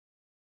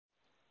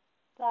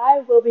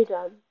Thy will be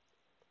done.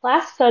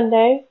 Last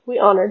Sunday, we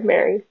honored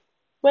Mary.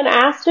 When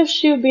asked if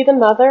she would be the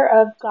mother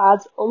of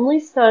God's only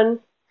Son,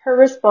 her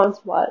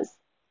response was,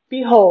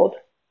 "Behold,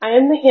 I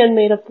am the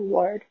handmaid of the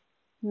Lord.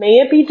 May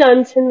it be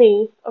done to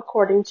me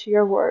according to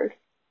your word."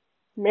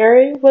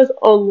 Mary was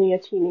only a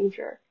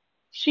teenager.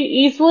 She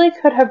easily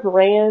could have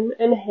ran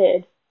and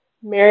hid.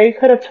 Mary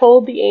could have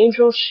told the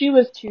angel she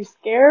was too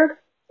scared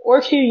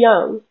or too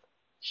young.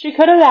 She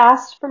could have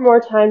asked for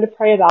more time to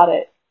pray about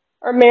it,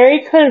 or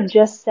Mary could have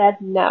just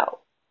said no.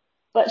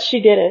 But she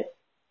didn't.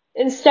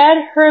 Instead,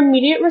 her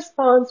immediate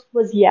response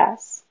was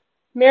yes.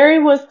 Mary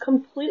was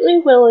completely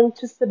willing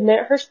to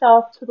submit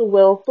herself to the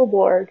will of the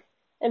Lord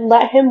and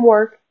let Him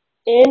work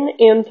in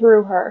and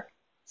through her.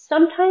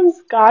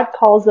 Sometimes God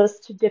calls us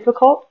to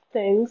difficult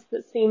things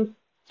that seem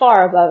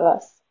far above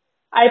us.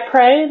 I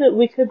pray that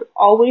we could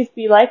always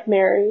be like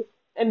Mary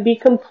and be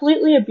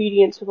completely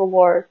obedient to the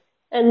Lord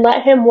and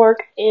let Him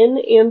work in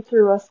and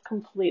through us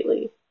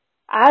completely.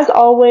 As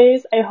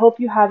always, I hope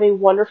you have a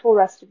wonderful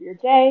rest of your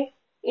day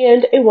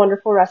and a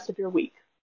wonderful rest of your week.